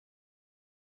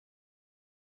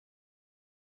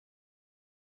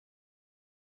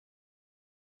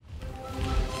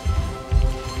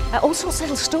All sorts of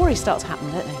little stories start to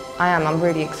happen, don't they? I'm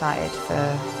really excited for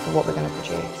what we're going to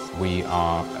produce. We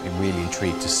are really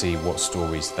intrigued to see what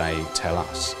stories they tell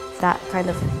us. That kind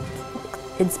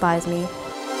of inspires me.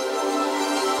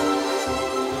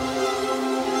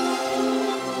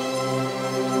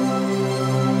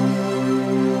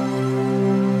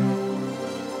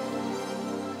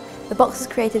 The box was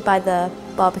created by the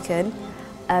Barbican.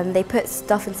 They put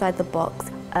stuff inside the box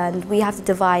and we have to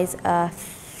devise a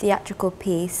theatrical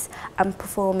piece and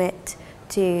perform it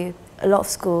to a lot of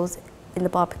schools in the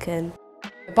Barbican.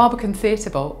 The Barbican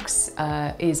Theatre Box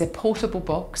is a portable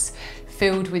box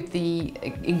filled with the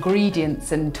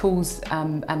ingredients and tools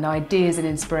and ideas and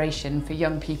inspiration for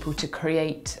young people to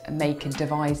create, make and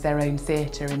devise their own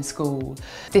theatre in school.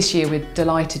 This year we're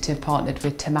delighted to have partnered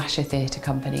with Tamasha Theatre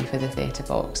Company for the Theatre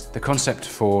Box. The concept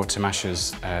for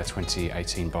Tamasha's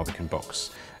 2018 Barbican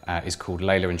Box is called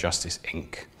Leila Justice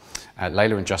Inc.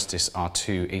 Leila and Justice are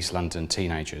two East London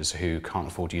teenagers who can't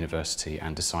afford university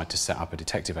and decide to set up a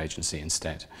detective agency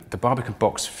instead. The Barbican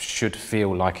Box should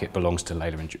feel like it belongs to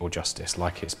Leila or Justice,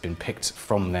 like it's been picked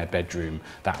from their bedroom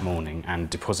that morning and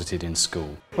deposited in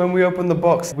school. When we opened the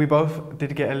box, we both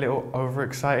did get a little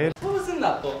overexcited. What was in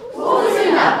that box? What was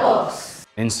in that box?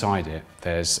 Inside it,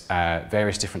 there's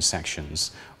various different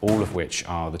sections, all of which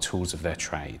are the tools of their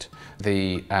trade.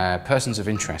 The Persons of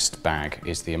Interest bag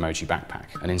is the emoji backpack,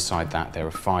 and inside that there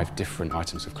are 5 different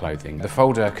items of clothing. The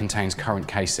folder contains current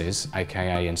cases,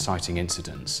 aka inciting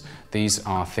incidents. These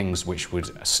are things which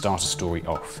would start a story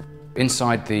off.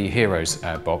 Inside the Heroes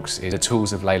box is the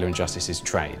tools of Leila and Justice's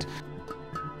trade.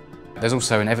 There's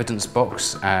also an evidence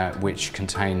box which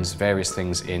contains various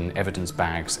things in evidence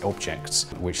bags, objects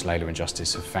which Leila and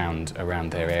Justice have found around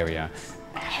their area.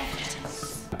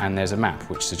 And there's a map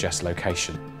which suggests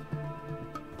location.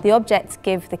 The objects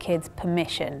give the kids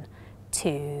permission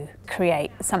to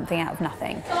create something out of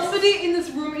nothing. Somebody in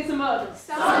this room is a murderer.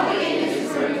 Somebody in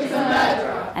this room is a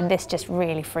murderer. And this just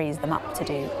really frees them up to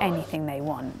do anything they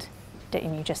want.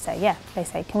 And you just say, yeah. They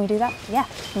say, can we do that? Yeah.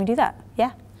 Can we do that?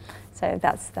 Yeah. So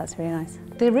that's really nice.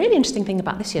 The really interesting thing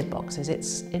about this year's box is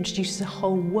it introduces a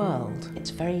whole world. It's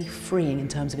very freeing in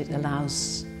terms of it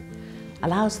allows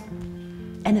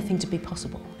anything to be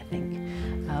possible, I think,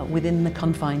 within the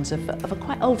confines of a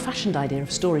quite old-fashioned idea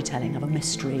of storytelling, of a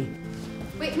mystery.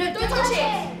 Wait, no, don't touch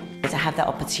it! To have that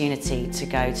opportunity to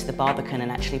go to the Barbican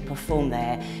and actually perform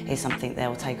there is something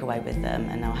they'll take away with them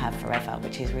and they'll have forever,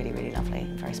 which is really, really lovely,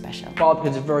 very special.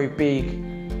 Barbican's a very big,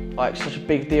 like such a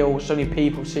big deal, so many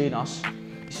people seeing us.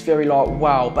 It's very like,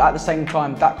 wow, but at the same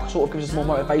time, that sort of gives us more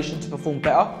motivation to perform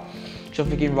better. So I'm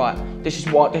thinking, right, this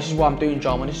is what I'm doing,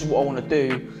 drama, this is what I want to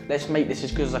do. Let's make this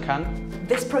as good as I can.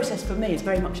 This process for me is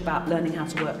very much about learning how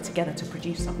to work together to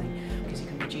produce something, because you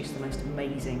can produce the most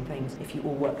amazing things if you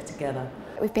all work together.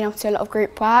 We've been able to do a lot of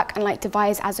group work and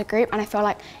devise as a group, and I feel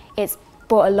like it's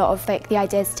brought a lot of the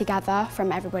ideas together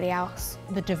from everybody else.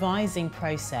 The devising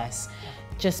process,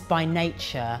 just by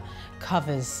nature,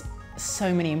 covers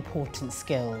so many important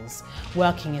skills.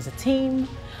 Working as a team,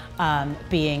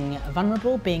 being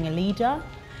vulnerable, being a leader,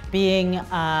 being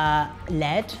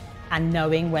led and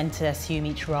knowing when to assume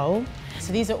each role.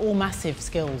 So these are all massive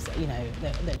skills, you know,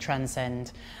 that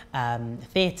transcend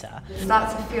theatre.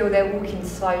 Start to feel they're walking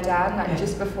slow down,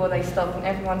 just before they stop, and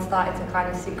everyone started to kind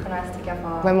of synchronise together.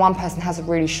 When one person has a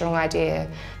really strong idea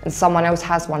and someone else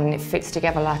has one and it fits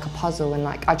together like a puzzle, and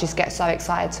I just get so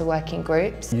excited to work in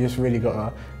groups. You just really got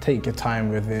to take your time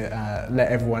with it, let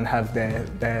everyone have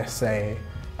their say,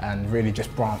 and really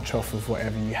just branch off of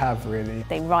whatever you have, really.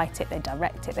 They write it, they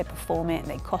direct it, they perform it,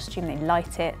 they costume, they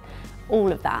light it.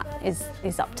 All of that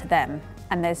is up to them,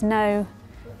 and there's no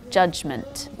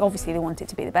judgment. Obviously they want it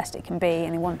to be the best it can be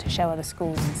and they want to show other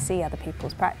schools and see other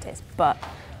people's practice, but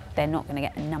they're not going to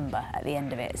get a number at the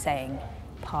end of it saying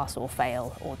pass or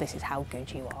fail or this is how good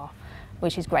you are,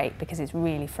 which is great because it's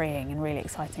really freeing and really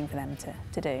exciting for them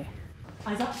to do.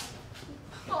 We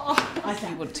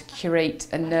want to curate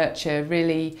and nurture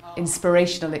really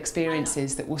inspirational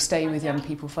experiences that will stay with young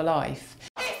people for life.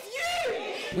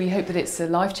 We hope that it's a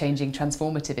life-changing,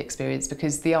 transformative experience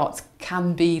because the arts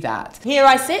can be that. Here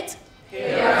I sit.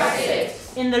 Here I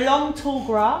sit. In the long, tall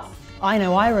grass. I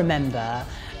know I remember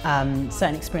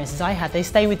certain experiences I had. They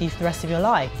stay with you for the rest of your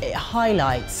life. It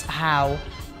highlights how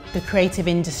the creative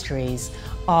industries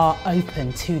are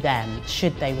open to them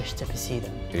should they wish to pursue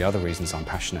them. The other reasons I'm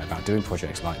passionate about doing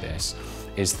projects like this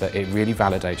is that it really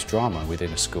validates drama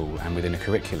within a school and within a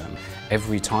curriculum.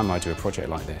 Every time I do a project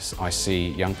like this, I see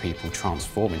young people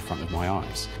transform in front of my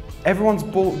eyes. Everyone's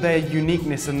brought their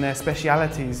uniqueness and their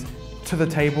specialities to the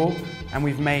table, and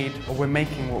we're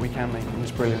making what we can make, and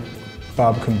it's brilliant.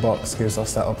 Barbican Box gives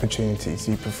us that opportunity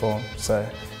to perform. So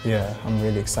yeah, I'm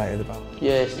really excited about it.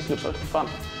 Yes, this looks like fun.